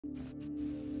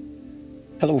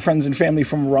Hello friends and family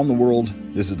from around the world.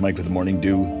 This is Mike with the Morning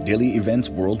Dew, daily events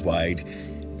worldwide.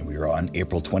 And we are on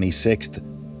April 26th,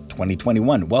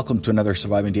 2021. Welcome to another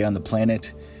surviving day on the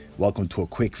planet. Welcome to a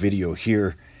quick video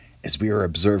here as we are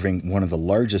observing one of the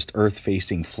largest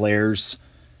Earth-facing flares.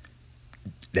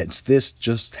 This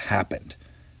just happened.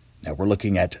 Now we're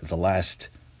looking at the last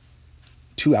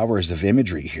 2 hours of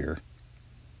imagery here.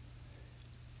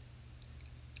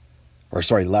 Or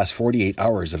sorry, the last 48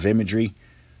 hours of imagery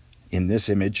in this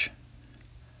image.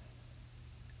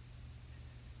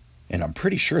 And I'm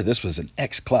pretty sure this was an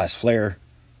X-class flare.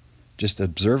 Just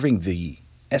observing the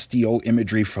SDO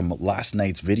imagery from last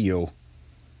night's video,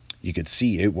 you could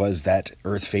see it was that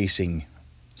Earth-facing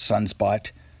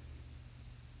sunspot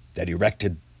that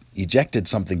ejected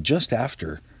something just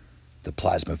after the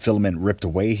plasma filament ripped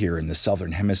away here in the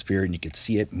southern hemisphere, and you could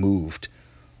see it moved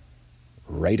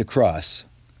right across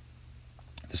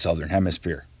the southern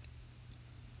hemisphere.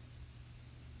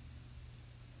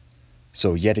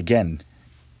 So yet again,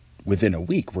 within a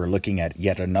week, we're looking at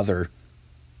yet another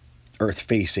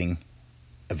Earth-facing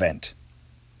event.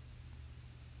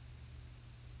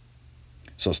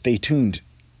 So stay tuned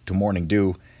to Morning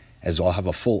Dew, as I'll have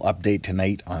a full update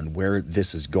tonight on where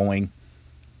this is going.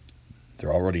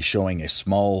 They're already showing a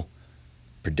small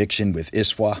prediction with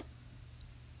ISWA.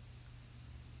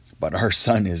 But our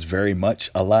sun is very much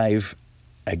alive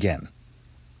again.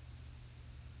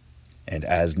 And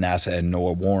as NASA and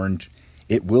NOAA warned,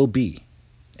 it will be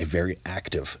a very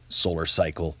active solar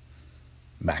cycle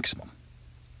maximum.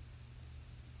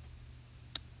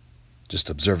 Just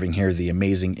observing here the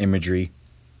amazing imagery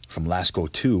from LASCO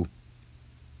 2,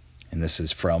 and this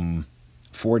is from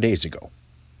 4 days ago.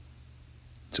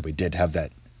 So we did have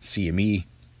that C.M.E.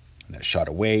 that shot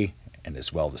away, and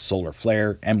as well the solar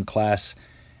flare, M class,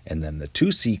 and then the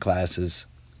 2 C classes.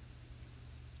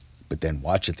 But then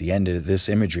watch at the end of this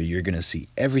imagery, you're going to see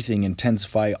everything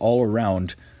intensify all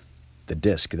around the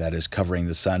disk that is covering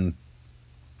the sun.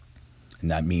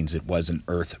 And that means it was an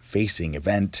Earth-facing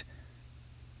event.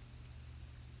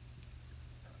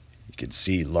 You can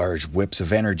see large whips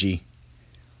of energy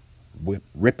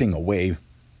ripping away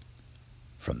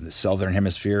from the southern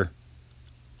hemisphere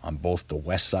on both the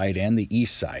west side and the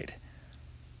east side.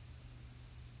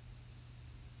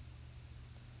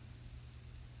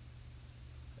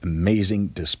 Amazing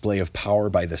display of power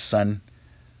by the sun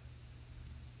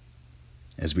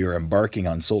as we are embarking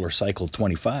on solar cycle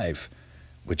 25,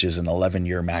 which is an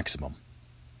 11-year maximum.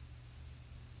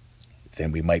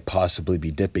 Then we might possibly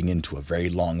be dipping into a very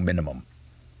long minimum,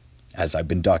 as I've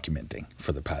been documenting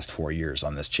for the past 4 years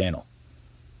on this channel.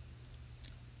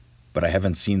 But I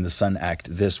haven't seen the sun act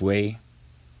this way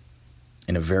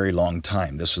in a very long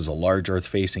time. This was a large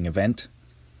Earth-facing event,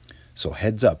 so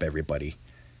heads up everybody.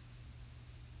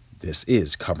 This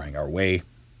is coming our way.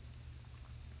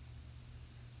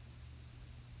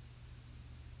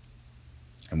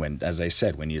 And as I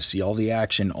said, when you see all the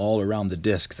action all around the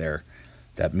disk there,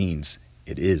 that means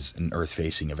it is an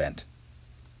Earth-facing event.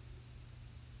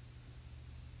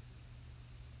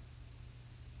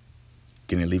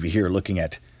 Going to leave you here looking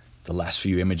at the last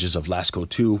few images of LASCO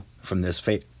 2 from this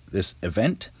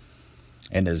event,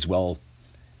 and as well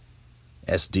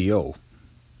SDO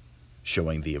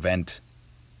showing the event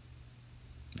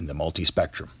in the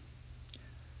multi-spectrum.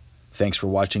 Thanks for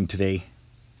watching today.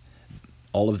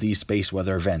 All of these space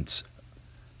weather events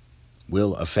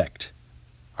will affect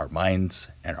our minds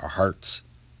and our hearts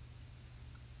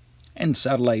and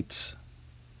satellites,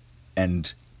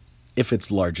 and if it's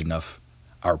large enough,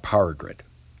 our power grid.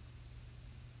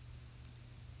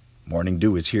 Morning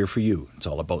Dew is here for you. It's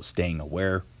all about staying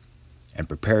aware and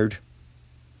prepared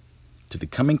to the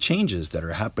coming changes that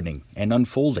are happening and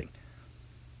unfolding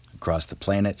across the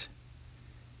planet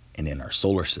and in our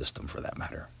solar system, for that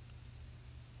matter.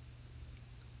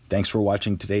 Thanks for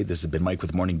watching today. This has been Mike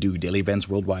with Morning Dew, daily events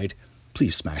worldwide.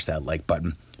 Please smash that like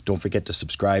button. Don't forget to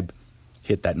subscribe.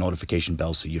 Hit that notification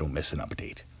bell so you don't miss an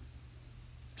update.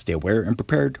 Stay aware and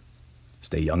prepared.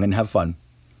 Stay young and have fun.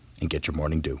 And get your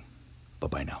Morning Dew.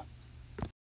 Bye-bye now.